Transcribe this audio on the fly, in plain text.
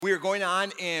We are going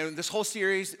on in this whole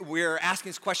series, we're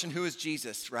asking this question, who is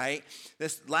Jesus, right?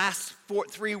 This last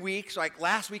 3 weeks, like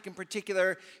last week in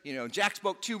particular, Jack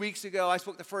spoke 2 weeks ago, I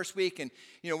spoke the first week, and,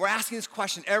 we're asking this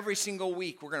question every single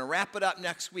week. We're going to wrap it up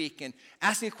next week and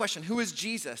asking the question, who is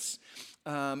Jesus?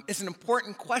 It's an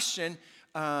important question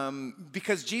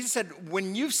because Jesus said,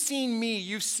 when you've seen me,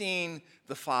 you've seen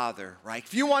the Father, right?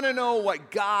 If you want to know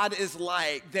what God is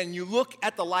like, then you look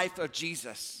at the life of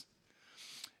Jesus.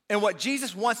 And what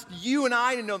Jesus wants you and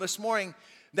I to know this morning,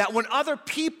 that when other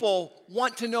people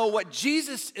want to know what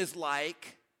Jesus is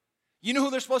like, you know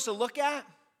who they're supposed to look at?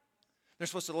 They're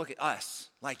supposed to look at us,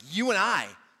 like you and I.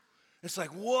 It's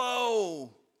like, whoa,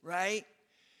 right?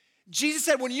 Jesus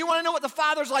said, when you want to know what the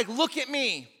Father's like, look at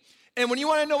me. And when you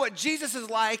want to know what Jesus is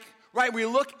like, right, we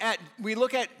look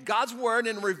at God's word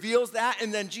and it reveals that.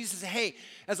 And then Jesus said, hey,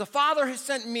 as the Father has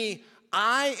sent me,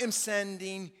 I am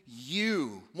sending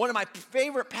you. One of my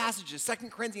favorite passages, 2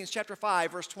 Corinthians chapter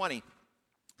 5, verse 20.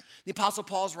 The Apostle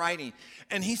Paul's writing,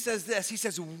 and he says this. He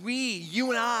says, you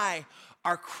and I,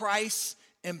 are Christ's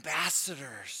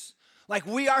ambassadors. Like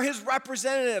we are his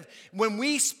representative. When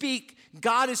we speak,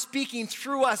 God is speaking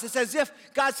through us. It's as if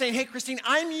God's saying, hey, Christine,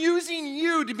 I'm using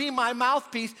you to be my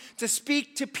mouthpiece to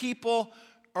speak to people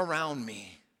around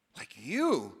me. Like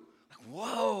you. Like,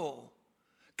 whoa.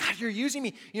 God, you're using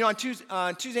me. On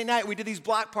Tuesday night, we did these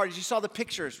block parties. You saw the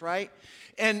pictures, right?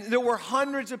 And there were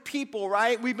hundreds of people,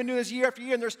 right? We've been doing this year after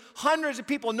year, and there's hundreds of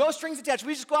people. No strings attached.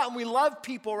 We just go out and we love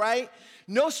people, right?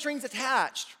 No strings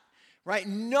attached, right?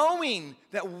 Knowing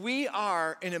that we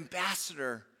are an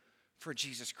ambassador for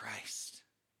Jesus Christ.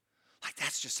 Like,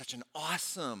 that's just such an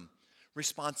awesome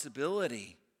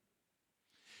responsibility.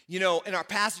 In our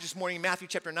passage this morning, in Matthew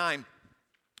chapter 9,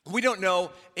 we don't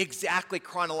know exactly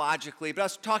chronologically, but I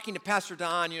was talking to Pastor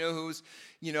Don, who's,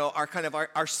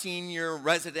 our senior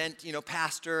resident,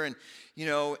 pastor, and,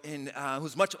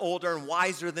 who's much older and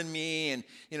wiser than me. And,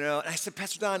 and I said,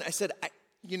 Pastor Don,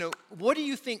 what do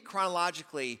you think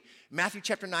chronologically, Matthew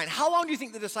chapter 9, how long do you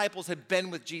think the disciples had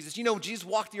been with Jesus? Jesus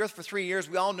walked the earth for 3 years.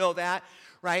 We all know that,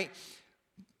 right?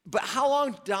 But how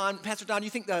long, Pastor Don, do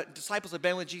you think the disciples had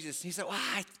been with Jesus? He said, well,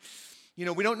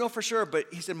 we don't know for sure, but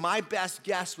he said, my best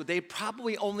guess would they've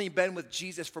probably only been with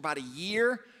Jesus for about a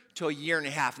year to a year and a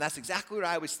half. And that's exactly what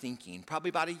I was thinking, probably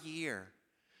about a year.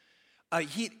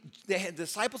 The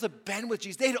disciples have been with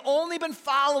Jesus. They had only been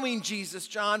following Jesus,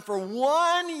 John, for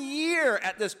 1 year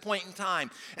at this point in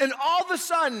time. And all of a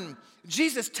sudden,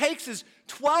 Jesus takes his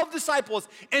 12 disciples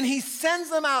and he sends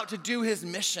them out to do his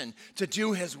mission, to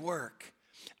do his work.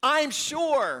 I'm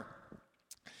sure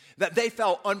that they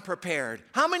felt unprepared.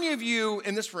 How many of you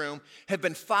in this room have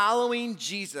been following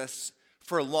Jesus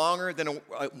for longer than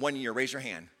 1 year? Raise your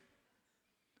hand.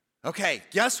 Okay,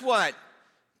 guess what?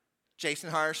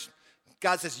 Jason Harsh,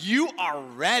 God says, you are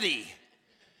ready.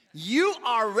 You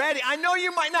are ready. I know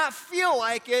you might not feel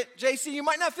like it, JC, you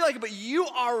might not feel like it, but you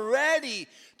are ready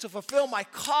to fulfill my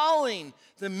calling,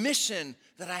 the mission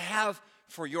that I have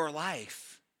for your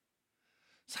life.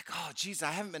 It's like, oh, Jesus,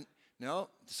 I haven't been. No,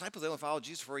 disciples, they only followed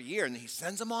Jesus for a year, and he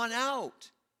sends them on out.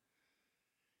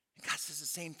 And God says the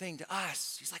same thing to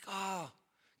us. He's like, oh,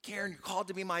 Karen, you're called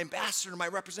to be my ambassador, my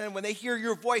representative. When they hear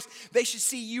your voice, they should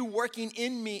see you working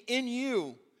in me, in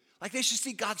you. Like they should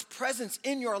see God's presence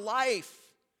in your life.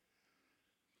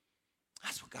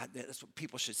 That's what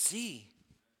people should see.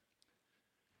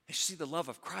 They should see the love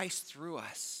of Christ through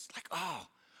us. Like, oh,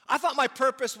 I thought my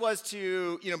purpose was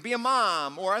to, be a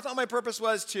mom, or I thought my purpose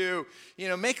was to,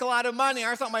 make a lot of money, or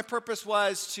I thought my purpose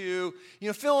was to,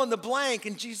 fill in the blank.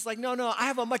 And Jesus is like, no, I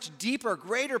have a much deeper,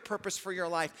 greater purpose for your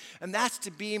life, and that's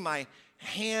to be my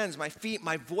hands, my feet,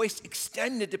 my voice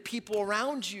extended to people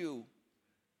around you,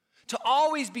 to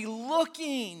always be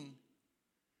looking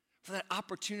for that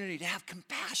opportunity to have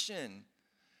compassion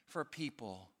for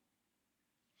people.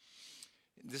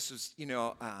 This was,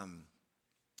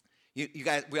 You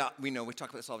guys, we know, we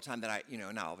talk about this all the time not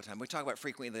all the time. We talk about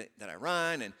frequently that I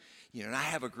run, and, and I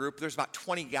have a group. There's about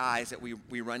 20 guys that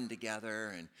we run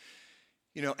together, and,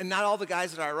 and not all the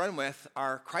guys that I run with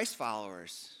are Christ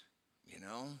followers.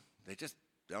 They just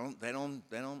they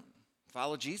don't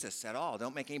follow Jesus at all.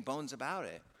 Don't make any bones about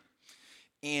it.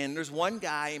 And there's one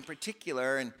guy in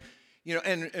particular, and,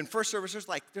 in first service, there's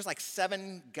like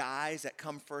 7 guys that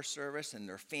come first service and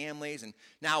their families, and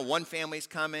now one family's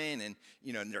coming, and,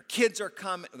 and their kids are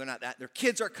coming. They're not that. Their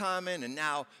kids are coming, and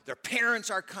now their parents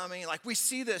are coming. Like, we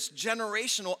see this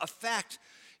generational effect,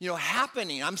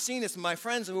 happening. I'm seeing this with my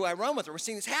friends who I run with. We're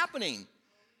seeing this happening,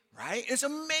 right? It's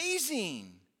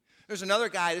amazing. There's another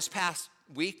guy this past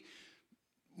week,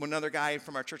 another guy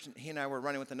from our church, he and I were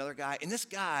running with another guy, and this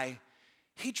guy,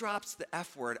 he drops the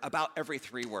F word about every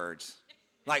 3 words.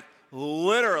 Like,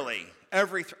 literally, I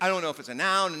don't know if it's a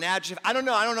noun, an adjective, I don't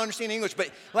know, I don't understand English, but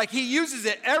like he uses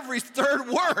it every 3rd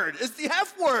word. It's the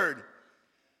F word.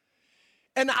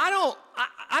 And I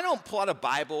don't pull out a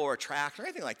Bible or a tract or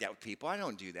anything like that with people. I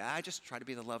don't do that. I just try to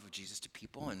be the love of Jesus to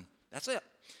people, and that's it.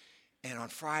 And on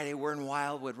Friday, we're in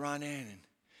Wildwood running,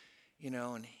 and,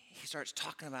 and he starts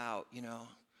talking about,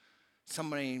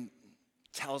 somebody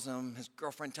tells him, his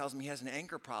girlfriend tells him he has an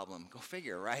anger problem. Go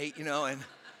figure, right?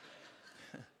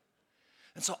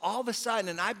 And so all of a sudden,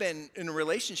 and I've been in a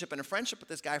relationship and a friendship with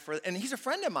this guy and he's a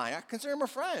friend of mine. I consider him a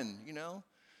friend,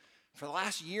 for the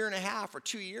last 1.5 years or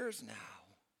 2 years now.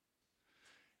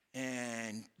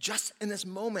 And just in this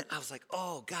moment, I was like,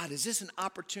 oh, God, is this an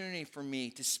opportunity for me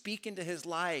to speak into his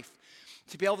life,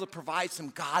 to be able to provide some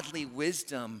godly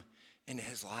wisdom into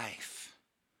his life?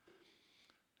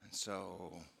 And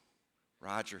so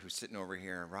Roger, who's sitting over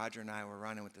here, Roger and I were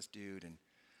running with this dude, and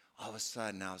all of a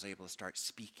sudden, I was able to start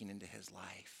speaking into his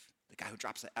life. The guy who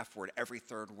drops the F word every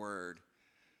 3rd word.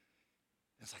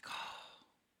 It's like, oh,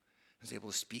 I was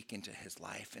able to speak into his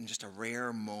life in just a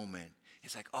rare moment.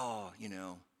 It's like, oh,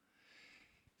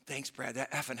 thanks, Brad,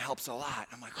 that effing helps a lot.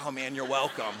 I'm like, oh, man, you're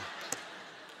welcome.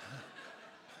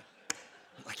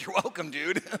 I'm like, you're welcome,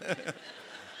 dude.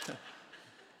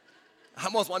 I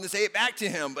almost wanted to say it back to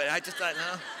him, but I just thought,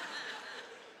 no.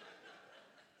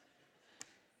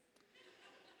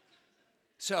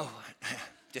 So,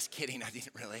 just kidding, I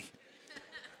didn't really.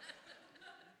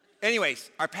 Anyways,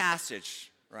 our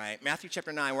passage, right? Matthew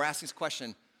chapter 9, we're asking this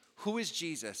question, who is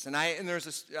Jesus? And I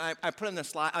put on the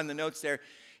slide, on the notes there,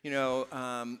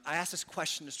 I asked this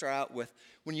question to start out with.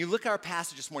 When you look at our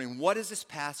passage this morning, what does this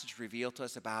passage reveal to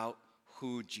us about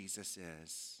who Jesus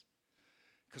is?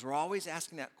 Because we're always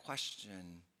asking that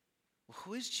question, well,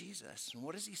 who is Jesus? And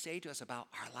what does he say to us about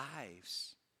our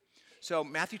lives? So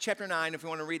Matthew chapter 9, if you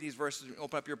want to read these verses,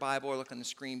 open up your Bible or look on the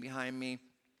screen behind me.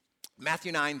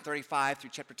 Matthew 9, 35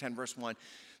 through chapter 10, verse 1.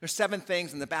 There's 7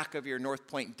 things in the back of your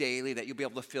Northpoint daily that you'll be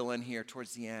able to fill in here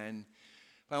towards the end.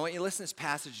 But I want you to listen to this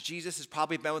passage. Jesus has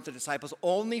probably been with the disciples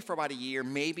only for about 1 year,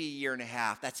 maybe 1.5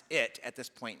 years. That's it at this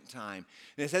point in time.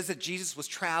 And it says that Jesus was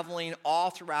traveling all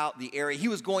throughout the area. He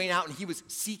was going out and he was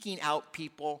seeking out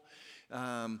people.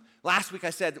 Last week I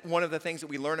said one of the things that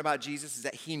we learn about Jesus is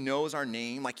that he knows our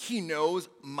name. Like he knows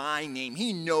my name.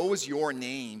 He knows your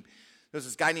name. There's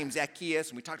this guy named Zacchaeus,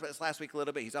 and we talked about this last week a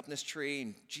little bit. He's up in this tree,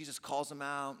 and Jesus calls him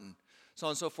out, and so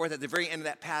on and so forth. At the very end of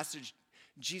that passage,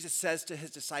 Jesus says to his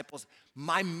disciples,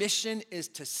 my mission is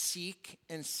to seek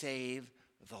and save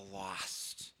the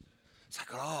lost. It's like,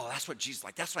 oh, that's what Jesus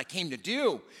like. That's what I came to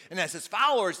do. And as his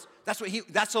followers, that's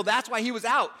why he was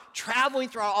out traveling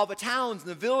throughout all the towns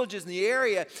and the villages in the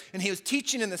area. And he was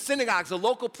teaching in the synagogues, the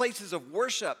local places of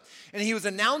worship. And he was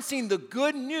announcing the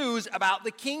good news about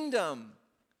the kingdom.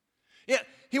 Yeah,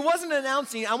 he wasn't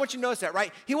announcing, I want you to notice that,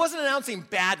 right? He wasn't announcing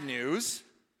bad news.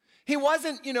 He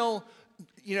wasn't,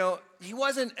 he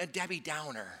wasn't a Debbie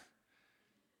Downer.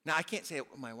 Now, I can't say it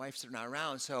when my wife's not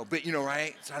around, but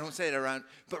right? So I don't say it around,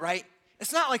 but right?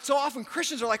 It's not like so often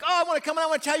Christians are like, oh, I want to come and I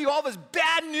want to tell you all this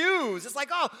bad news. It's like,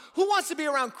 oh, who wants to be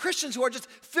around Christians who are just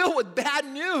filled with bad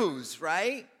news,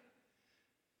 right?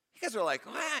 You guys are like,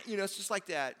 what? It's just like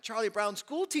that Charlie Brown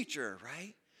school teacher,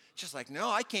 right? Just like, no,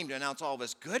 I came to announce all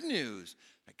this good news.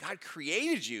 That God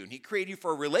created you, and he created you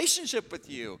for a relationship with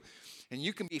you. And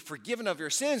you can be forgiven of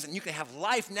your sins, and you can have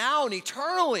life now and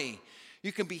eternally.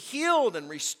 You can be healed and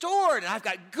restored, and I've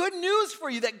got good news for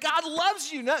you that God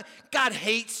loves you. Not God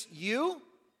hates you.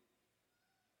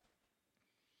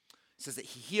 It says that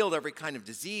he healed every kind of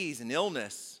disease and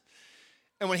illness.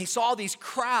 And when he saw these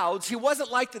crowds, he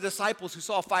wasn't like the disciples who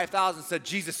saw 5,000 and said,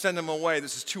 Jesus, send them away.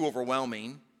 This is too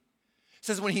overwhelming. It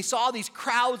says when he saw these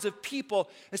crowds of people,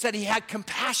 it said he had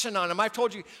compassion on them. I've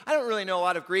told you, I don't really know a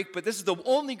lot of Greek, but this is the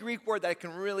only Greek word that I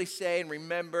can really say and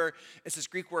remember. It's this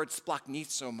Greek word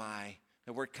splachnisomai,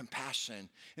 the word compassion.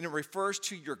 And it refers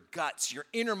to your guts, your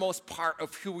innermost part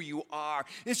of who you are.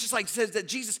 It's just like it says that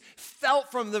Jesus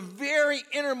felt from the very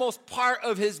innermost part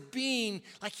of his being,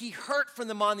 like he hurt from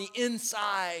them on the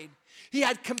inside. He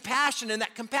had compassion, and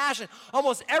that compassion,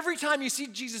 almost every time you see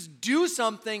Jesus do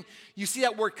something, you see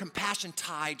that word compassion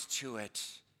tied to it.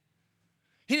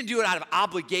 He didn't do it out of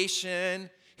obligation.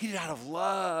 He did it out of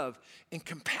love and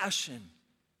compassion.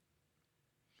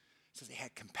 It says he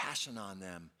had compassion on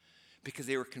them because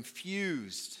they were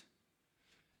confused.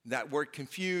 That word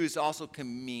confused also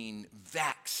can mean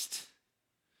vexed.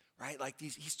 Right? Like he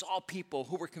saw people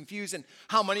who were confused, and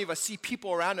how many of us see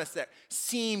people around us that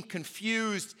seem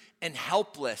confused and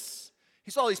helpless?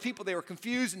 He saw these people, they were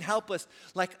confused and helpless,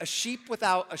 like a sheep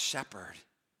without a shepherd.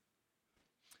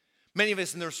 Many of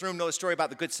us in this room know the story about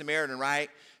the Good Samaritan, right?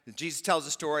 Jesus tells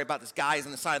the story about this guy who's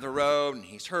on the side of the road, and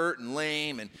he's hurt and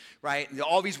lame, and right? And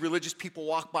all these religious people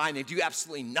walk by, and they do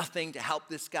absolutely nothing to help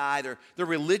this guy. They're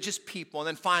religious people. And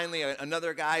then finally,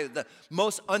 another guy, the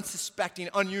most unsuspecting,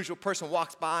 unusual person,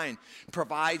 walks by and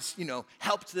provides,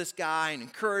 help to this guy and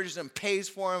encourages him, pays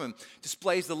for him, and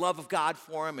displays the love of God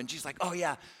for him. And Jesus is like, oh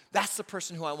yeah, that's the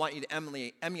person who I want you to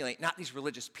emulate, not these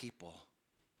religious people.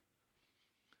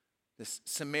 This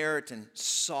Samaritan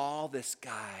saw this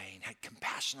guy and had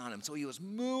compassion on him, so he was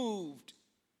moved.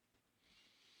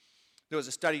 There was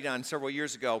a study done several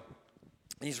years ago,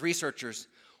 and these researchers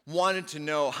wanted to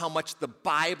know how much the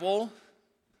Bible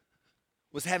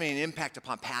was having an impact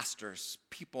upon pastors,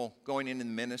 people going into the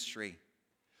ministry.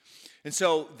 And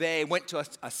so they went to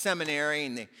a seminary,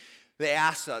 and they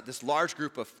asked this large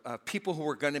group of people who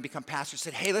were going to become pastors,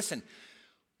 said, hey, listen,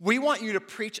 we want you to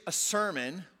preach a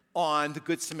sermon on the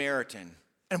Good Samaritan.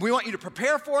 And we want you to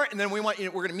prepare for it, and then we're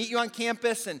going to meet you on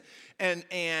campus,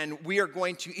 and we are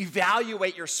going to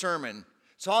evaluate your sermon.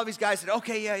 So all these guys said,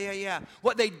 okay, yeah.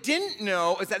 What they didn't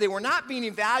know is that they were not being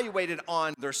evaluated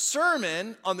on their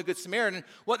sermon on the Good Samaritan.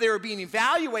 What they were being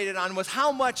evaluated on was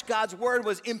how much God's word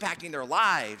was impacting their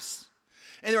lives.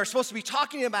 And they were supposed to be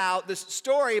talking about this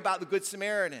story about the Good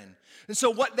Samaritan. And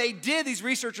so what they did, these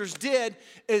researchers did,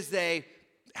 is they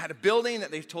had a building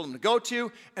that they told them to go to,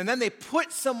 and then they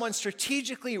put someone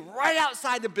strategically right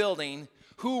outside the building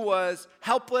who was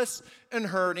helpless and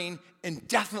hurting and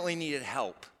definitely needed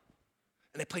help.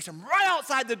 And they placed him right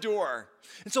outside the door.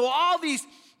 And so all these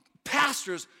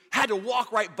pastors had to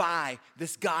walk right by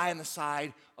this guy on the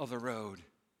side of the road.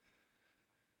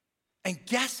 And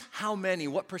guess how many,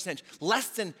 what percentage? Less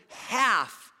than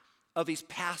half of these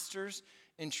pastors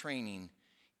in training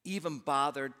even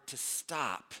bothered to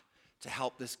stop to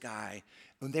help this guy.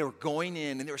 When they were going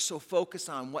in and they were so focused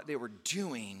on what they were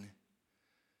doing,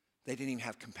 they didn't even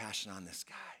have compassion on this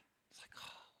guy. It's like,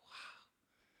 oh, wow.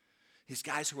 These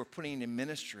guys who were putting in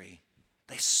ministry,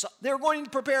 they were going to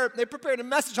prepared a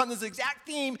message on this exact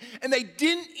theme, and they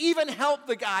didn't even help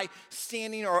the guy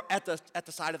standing or at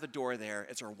the side of the door there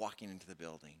as they're walking into the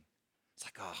building. It's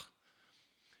like, oh,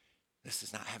 this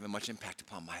is not having much impact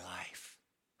upon my life.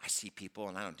 I see people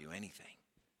and I don't do anything.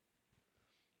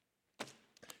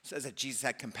 It says that Jesus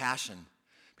had compassion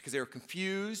because they were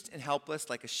confused and helpless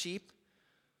like a sheep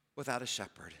without a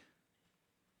shepherd.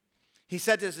 He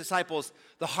said to his disciples,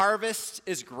 the harvest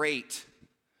is great.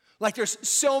 Like there's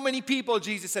so many people,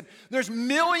 Jesus said, there's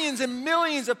millions and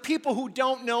millions of people who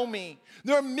don't know me.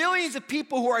 There are millions of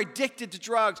people who are addicted to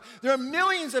drugs. There are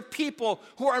millions of people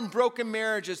who are in broken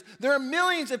marriages. There are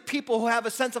millions of people who have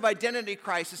a sense of identity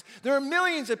crisis. There are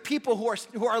millions of people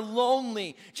who are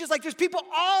lonely. Just like there's people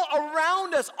all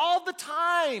around us all the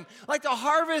time. Like the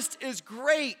harvest is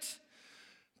great.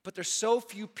 But there's so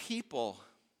few people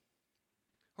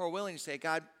who are willing to say,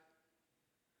 God,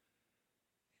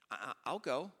 I'll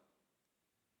go.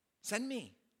 Send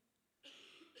me.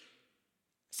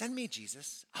 Send me,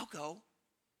 Jesus. I'll go.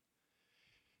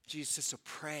 Jesus says, so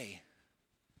pray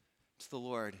to the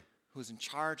Lord who's in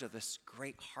charge of this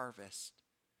great harvest.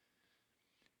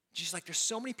 Jesus, like there's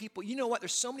so many people. You know what?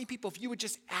 There's so many people, if you would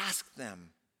just ask them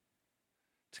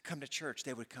to come to church,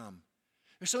 they would come.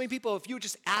 There's so many people, if you would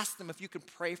just ask them if you could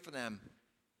pray for them,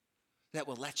 that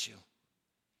will let you.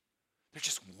 They're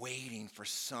just waiting for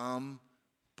somebody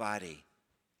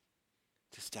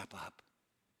to step up.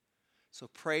 So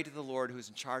pray to the Lord who's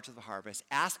in charge of the harvest.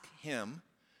 Ask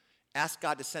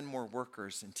God to send more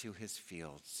workers into his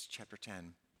fields. Chapter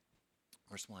 10,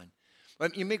 verse 1.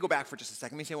 But you may go back for just a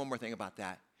second. Let me say one more thing about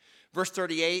that. Verse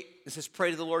 38, it says,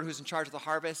 pray to the Lord who's in charge of the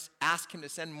harvest. Ask him to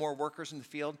send more workers in the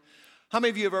field. How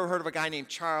many of you have ever heard of a guy named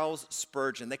Charles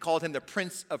Spurgeon? They called him the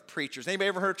Prince of Preachers. Anybody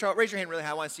ever heard of Charles? Raise your hand really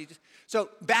high. I want to see. So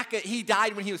he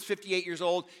died when he was 58 years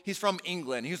old. He's from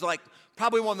England. He was like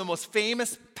probably one of the most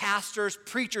famous pastors,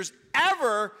 preachers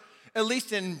ever, at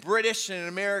least in British and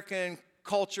American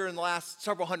culture in the last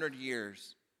several hundred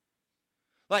years.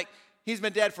 Like he's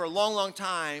been dead for a long, long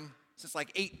time, since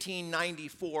like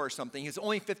 1894 or something. He was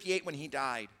only 58 when he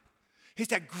died. He's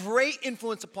had great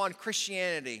influence upon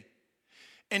Christianity.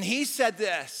 And he said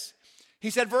this. He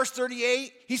said, verse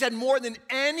 38, he said, more than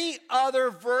any other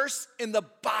verse in the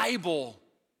Bible,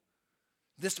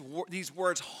 these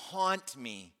words haunt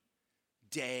me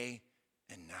day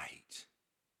and night.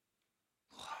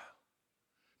 Wow.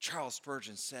 Charles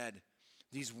Spurgeon said,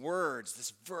 these words,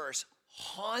 this verse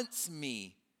haunts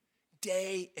me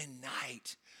day and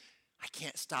night. I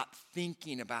can't stop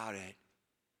thinking about it.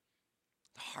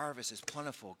 The harvest is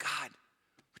plentiful. God,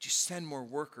 would you send more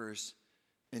workers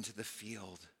into the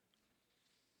field?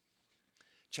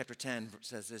 Chapter 10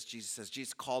 says this,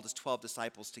 Jesus called his 12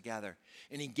 disciples together,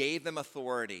 and he gave them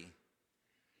authority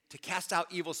to cast out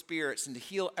evil spirits and to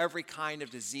heal every kind of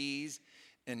disease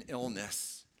and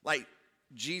illness. Like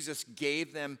Jesus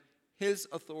gave them his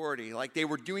authority, like they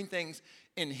were doing things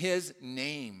in his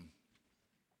name.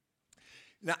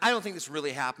 Now, I don't think this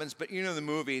really happens, but you know the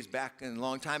movies back a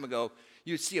long time ago,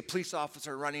 you'd see a police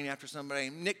officer running after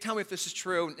somebody. Nick, tell me if this is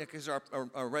true. Nick is our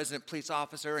resident police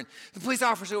officer. And the police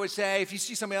officer would say, if you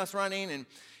see somebody else running, and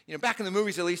you know, back in the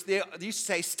movies at least, they used to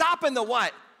say, stop in the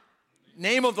what?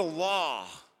 Name of the law.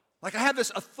 Like I have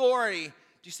this authority. Do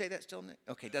you say that still, Nick?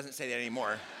 Okay, it doesn't say that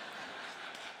anymore.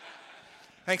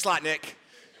 Thanks a lot, Nick.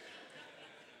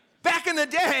 Back in the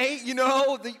day, you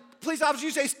know, the police officers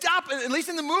used to say, stop, at least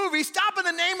in the movie, stop in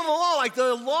the name of the law. Like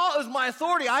the law is my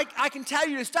authority. I can tell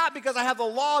you to stop because I have the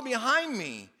law behind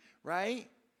me, right?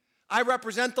 I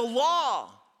represent the law.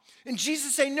 And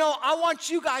Jesus said, no, I want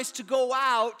you guys to go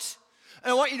out, and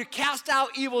I want you to cast out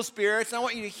evil spirits, and I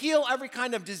want you to heal every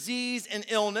kind of disease and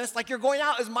illness. Like you're going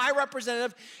out as my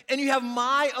representative, and you have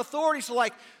my authority. So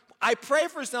like, I pray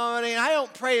for somebody, and I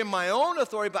don't pray in my own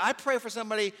authority, but I pray for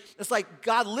somebody. It's like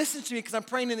God listens to me because I'm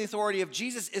praying in the authority of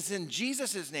Jesus. It's in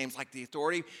Jesus' name. It's like the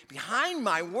authority behind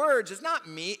my words. It's not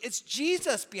me. It's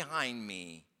Jesus behind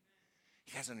me.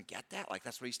 You guys don't get that? Like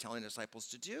that's what he's telling the disciples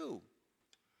to do.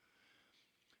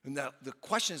 And the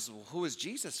question is, well, who is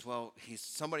Jesus? Well, he's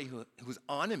somebody who's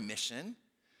on a mission,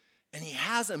 and he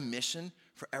has a mission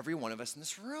for every one of us in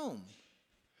this room.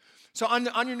 So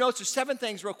on your notes, there's 7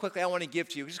 things real quickly I want to give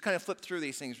to you. Just kind of flip through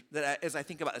these things as I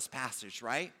think about this passage,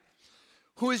 right?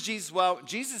 Who is Jesus? Well,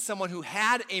 Jesus is someone who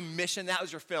had a mission. That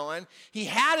was your fill-in. He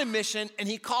had a mission, and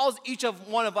he calls each of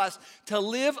one of us to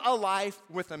live a life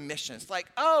with a mission. It's like,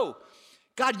 oh,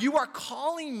 God, you are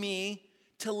calling me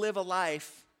to live a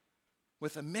life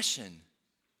with a mission.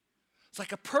 It's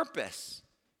like a purpose.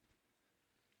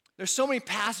 There's so many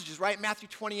passages, right? Matthew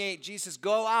 28, Jesus,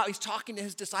 go out. He's talking to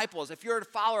his disciples. If you're a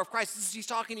follower of Christ, he's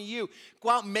talking to you. Go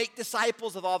out and make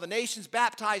disciples of all the nations,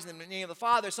 baptize them in the name of the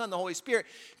Father, Son, and the Holy Spirit.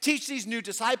 Teach these new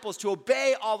disciples to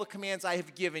obey all the commands I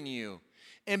have given you.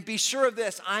 And be sure of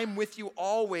this, I'm with you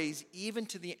always, even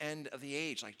to the end of the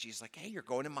age. Like Jesus, like, hey, you're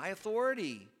going in my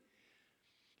authority.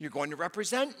 You're going to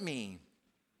represent me.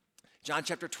 John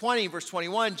chapter 20, verse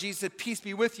 21, Jesus said, peace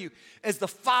be with you. As the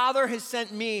Father has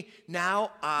sent me, now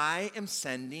I am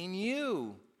sending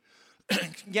you.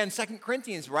 Again, 2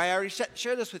 Corinthians, where I already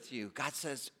shared this with you.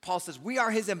 Paul says, we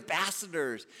are his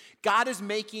ambassadors. God is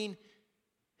making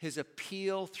his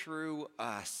appeal through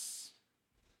us.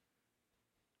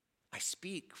 I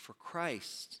speak for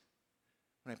Christ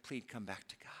when I plead, come back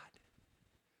to God.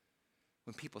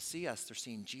 When people see us, they're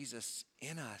seeing Jesus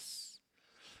in us.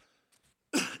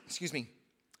 Excuse me,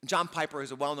 John Piper,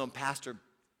 who's a well-known pastor,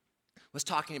 was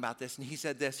talking about this, and he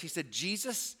said this. He said,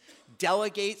 Jesus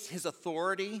delegates his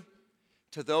authority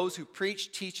to those who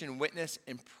preach, teach, and witness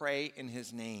and pray in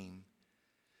his name.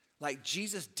 Like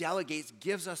Jesus delegates,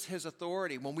 gives us his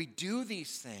authority when we do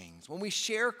these things, when we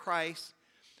share Christ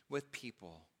with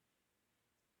people.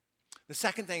 The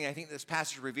second thing I think this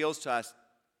passage reveals to us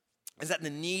is that the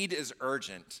need is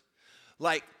urgent.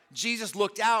 Like Jesus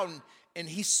looked out and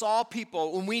he saw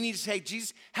people, and we need to say,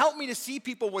 Jesus, help me to see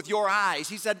people with your eyes.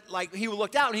 He said, like, he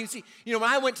looked out and he would see, you know, when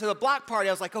I went to the block party,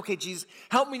 I was like, okay, Jesus,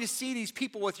 help me to see these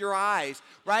people with your eyes,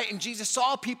 right? And Jesus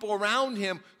saw people around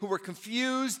him who were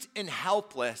confused and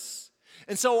helpless.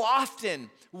 And so often,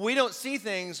 we don't see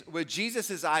things with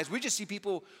Jesus' eyes. We just see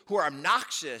people who are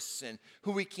obnoxious and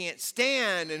who we can't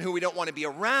stand and who we don't want to be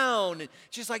around. And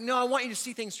just like, no, I want you to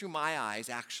see things through my eyes,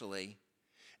 actually.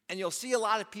 And you'll see a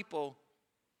lot of people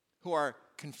who are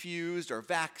confused or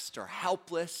vexed or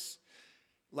helpless,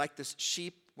 like this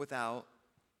sheep without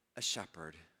a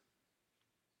shepherd.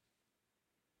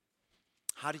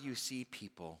 How do you see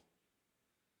people?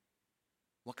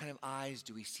 What kind of eyes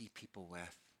do we see people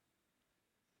with?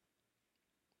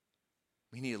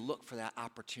 We need to look for that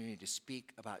opportunity to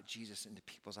speak about Jesus into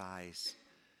people's eyes.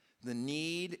 The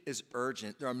need is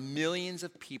urgent. There are millions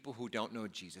of people who don't know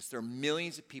Jesus. There are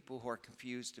millions of people who are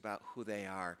confused about who they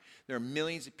are. There are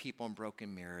millions of people in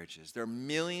broken marriages. There are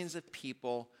millions of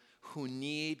people who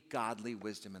need godly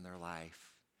wisdom in their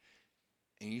life.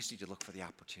 And you just need to look for the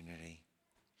opportunity.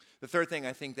 The third thing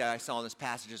I think that I saw in this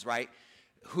passage is, right,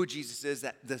 who Jesus is,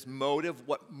 that this motive,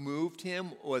 what moved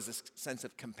him was a sense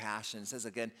of compassion. It says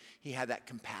again, he had that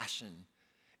compassion.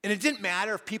 And it didn't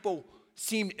matter if people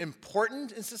seemed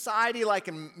important in society, like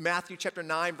in Matthew chapter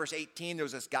 9, verse 18, there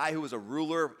was this guy who was a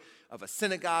ruler of a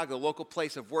synagogue, a local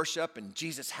place of worship, and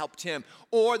Jesus helped him.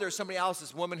 Or there's somebody else,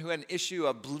 this woman who had an issue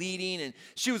of bleeding, and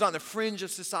she was on the fringe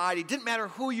of society. It didn't matter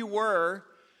who you were,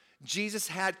 Jesus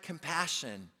had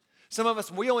compassion. Some of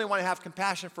us, we only want to have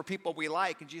compassion for people we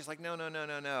like. And Jesus is like, no, no, no,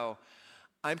 no, no.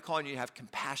 I'm calling you to have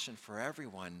compassion for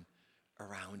everyone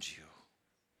around you.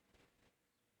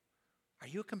 Are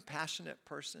you a compassionate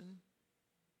person?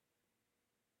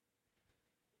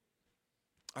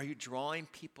 Are you drawing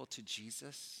people to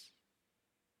Jesus?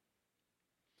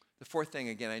 The fourth thing,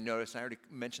 again, I noticed, I already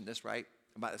mentioned this, right,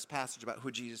 about this passage about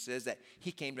who Jesus is, that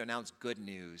he came to announce good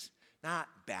news, not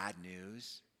bad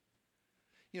news.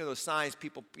 You know, those signs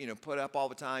people, put up all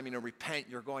the time, repent,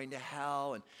 you're going to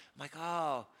hell. And I'm like,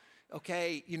 oh,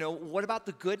 okay, what about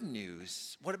the good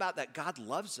news? What about that God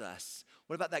loves us?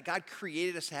 What about that God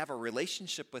created us to have a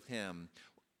relationship with him?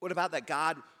 What about that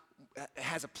God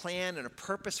has a plan and a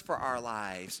purpose for our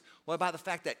lives? What about the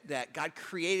fact that God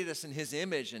created us in his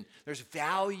image and there's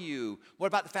value? What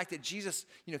about the fact that Jesus,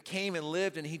 came and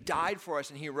lived and he died for us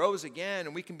and he rose again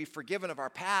and we can be forgiven of our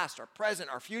past, our present,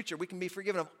 our future. We can be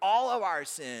forgiven of all of our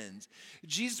sins.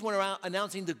 Jesus went around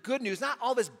announcing the good news, not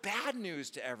all this bad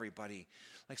news to everybody,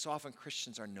 like so often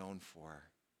Christians are known for.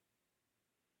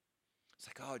 It's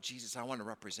like, oh, Jesus, I want to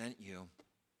represent you.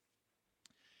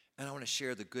 And I want to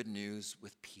share the good news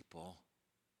with people.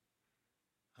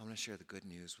 I want to share the good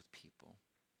news with people.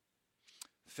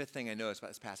 The fifth thing I noticed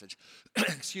about this passage,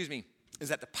 is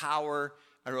that the power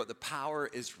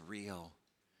is real.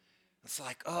 It's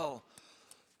like, oh,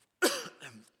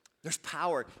 there's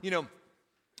power.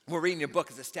 We're reading a book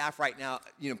as a staff right now.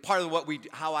 Part of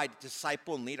how I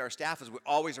disciple and lead our staff is we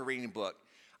always are reading a book.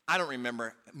 I don't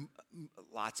remember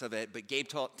lots of it, but Gabe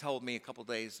told me a couple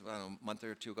days, a month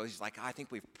or two ago, he's like, I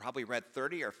think we've probably read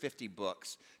 30 or 50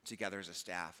 books together as a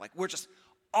staff. Like, we're just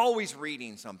always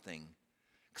reading something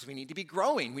because we need to be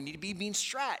growing. We need to be being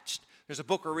stretched. There's a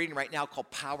book we're reading right now called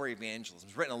Power Evangelism.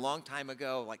 It was written a long time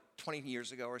ago, like 20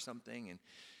 years ago or something. And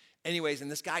anyways, and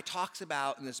this guy talks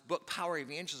about in this book, Power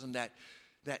Evangelism,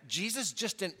 that Jesus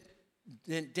just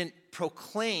didn't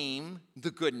proclaim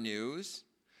the good news,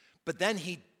 but then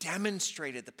he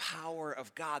demonstrated the power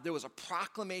of God. There was a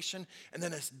proclamation and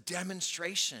then a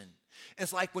demonstration.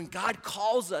 It's like when God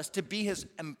calls us to be his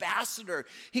ambassador,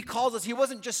 he calls us, he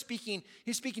wasn't just speaking,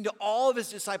 he's speaking to all of his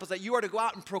disciples that you are to go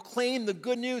out and proclaim the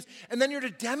good news, and then you're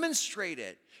to demonstrate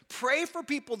it. Pray for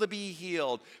people to be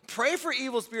healed. Pray for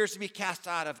evil spirits to be cast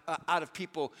out of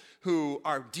people who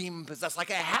are demon-possessed.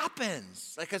 Like it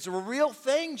happens. Like it's a real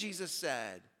thing, Jesus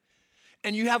said.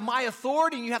 And you have my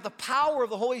authority, and you have the power of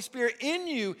the Holy Spirit in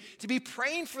you to be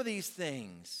praying for these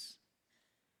things.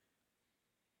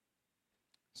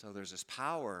 So there's this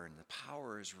power, and the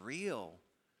power is real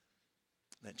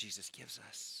that Jesus gives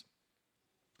us.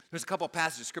 There's a couple of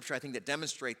passages of Scripture, I think, that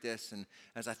demonstrate this. And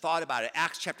as I thought about it,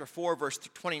 Acts chapter 4, verse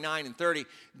 29 and 30,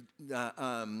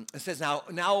 it says, Now,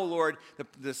 O Lord, the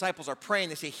disciples are praying.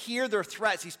 They say, hear their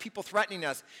threats, these people threatening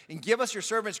us, and give us your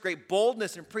servants great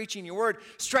boldness in preaching your word.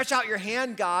 Stretch out your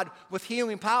hand, God, with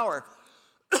healing power.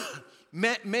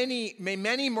 May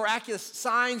many miraculous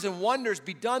signs and wonders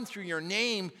be done through your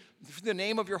name, through the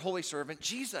name of your holy servant,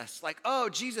 Jesus. Like, oh,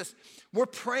 Jesus, we're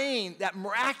praying that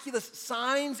miraculous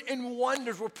signs and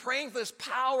wonders, we're praying for this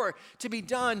power to be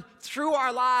done through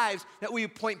our lives, that we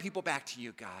point people back to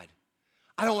you, God.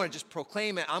 I don't want to just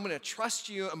proclaim it. I'm going to trust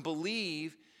you and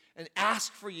believe and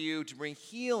ask for you to bring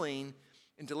healing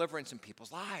and deliverance in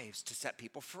people's lives, to set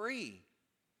people free,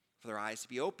 for their eyes to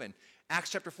be open.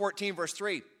 Acts chapter 14, verse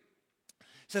 3.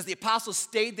 Says the apostles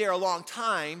stayed there a long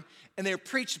time, and they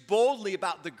preached boldly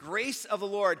about the grace of the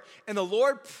Lord. And the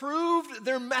Lord proved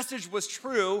their message was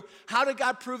true. How did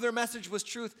God prove their message was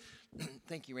truth?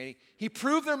 Thank you, Randy. He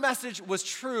proved their message was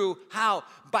true. How?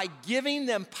 By giving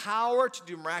them power to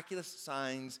do miraculous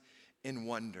signs and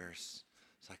wonders.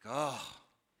 It's like, oh,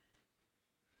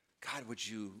 God, would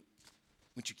you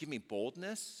give me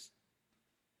boldness?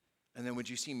 And then would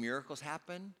you see miracles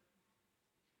happen?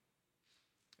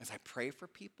 As I pray for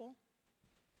people,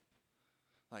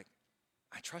 like,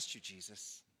 I trust you,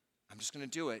 Jesus. I'm just going to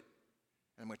do it,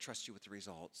 and I'm going to trust you with the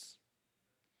results.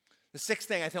 The sixth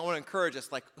thing I think I want to encourage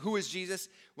us, like, who is Jesus?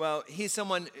 Well, he's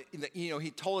someone, he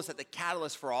told us that the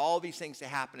catalyst for all these things to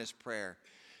happen is prayer.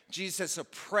 Jesus says, so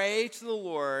pray to the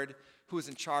Lord who is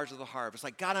in charge of the harvest.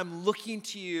 Like, God, I'm looking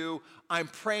to you. I'm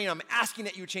praying. I'm asking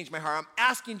that you change my heart. I'm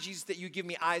asking, Jesus, that you give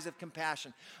me eyes of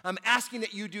compassion. I'm asking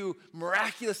that you do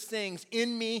miraculous things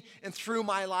in me and through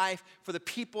my life for the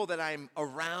people that I'm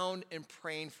around and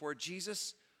praying for.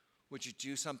 Jesus, would you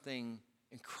do something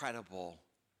incredible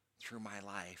through my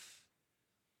life?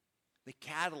 The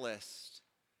catalyst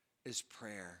is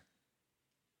prayer.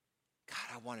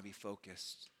 God, I want to be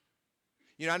focused.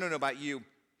 I don't know about you,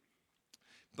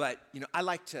 but, I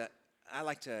like to,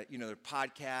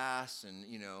 podcasts and,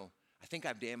 I think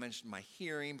I've damaged my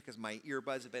hearing because my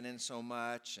earbuds have been in so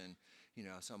much, and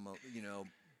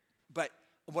but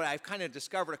what I've kind of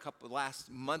discovered last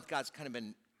month, God's kind of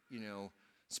been,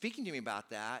 speaking to me about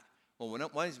that. Well,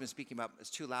 one he's been speaking about is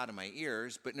too loud in my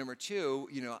ears, but number two,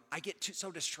 I get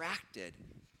so distracted.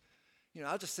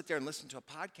 I'll just sit there and listen to a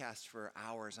podcast for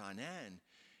hours on end,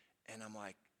 and I'm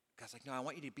like, God's like, no, I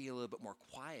want you to be a little bit more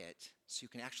quiet so you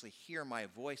can actually hear my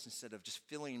voice instead of just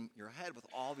filling your head with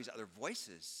all these other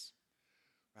voices,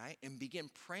 right? And begin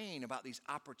praying about these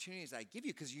opportunities I give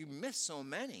you because you miss so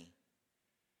many.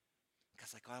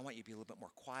 God's like, oh, I want you to be a little bit more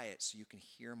quiet so you can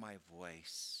hear my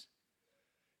voice.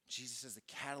 Jesus says the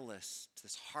catalyst to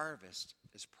this harvest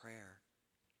is prayer.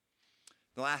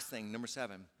 The last thing, number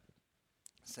 7, it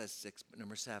says 6, but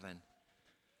number 7,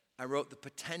 I wrote the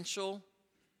potential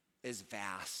is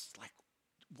vast. Like,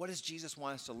 what does Jesus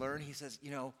want us to learn? He says,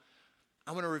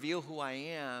 I want to reveal who I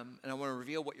am, and I want to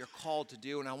reveal what you're called to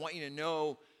do, and I want you to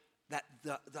know that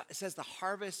it says the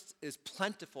harvest is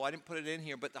plentiful. I didn't put it in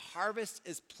here, but the harvest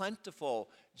is plentiful,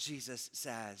 Jesus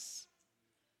says.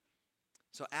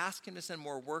 So ask him to send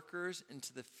more workers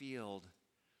into the field.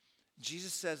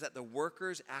 Jesus says that the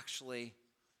workers actually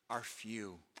are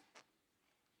few.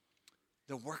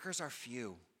 The workers are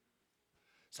few.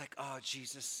 It's like, oh,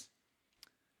 Jesus.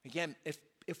 Again,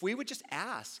 if we would just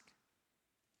ask.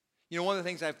 One of the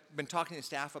things I've been talking to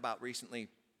staff about recently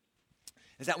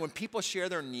is that when people share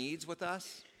their needs with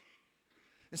us,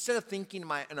 instead of thinking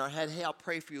in our head, hey, I'll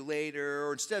pray for you later,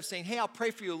 or instead of saying, hey, I'll pray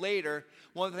for you later,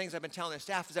 one of the things I've been telling the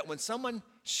staff is that when someone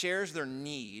shares their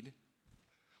need,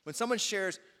 when someone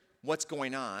shares what's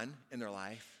going on in their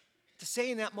life, to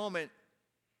say in that moment,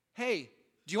 hey,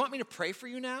 do you want me to pray for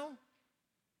you now?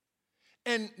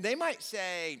 And they might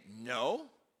say no,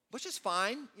 which is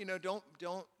fine. Don't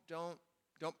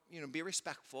be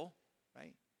respectful,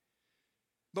 right?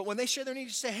 But when they share their need,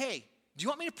 just say, hey, do you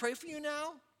want me to pray for you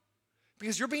now?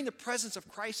 Because you're being the presence of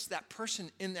Christ to that person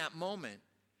in that moment.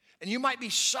 And you might be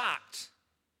shocked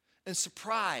and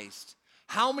surprised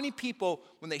how many people,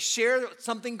 when they share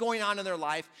something going on in their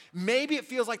life, maybe it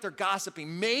feels like they're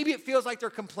gossiping, maybe it feels like they're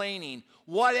complaining,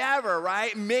 whatever,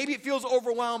 right? Maybe it feels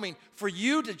overwhelming for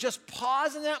you to just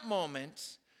pause in that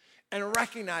moment and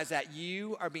recognize that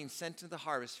you are being sent to the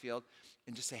harvest field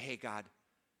and just say, hey, God,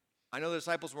 I know the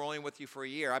disciples were only with you for a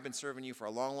year. I've been serving you for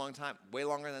a long, long time, way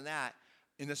longer than that.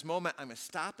 In this moment, I'm going to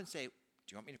stop and say, do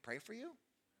you want me to pray for you?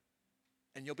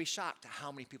 And you'll be shocked at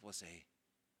how many people will say,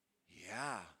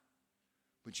 yeah,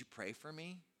 would you pray for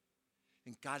me?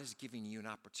 And God is giving you an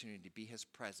opportunity to be his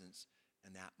presence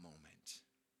in that moment.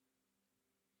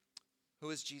 Who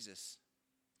is Jesus?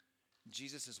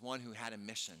 Jesus is one who had a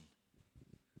mission.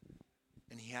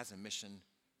 And he has a mission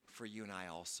for you and I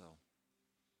also.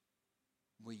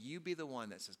 Will you be the one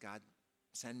that says, God,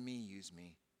 send me, use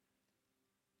me?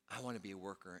 I want to be a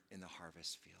worker in the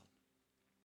harvest field.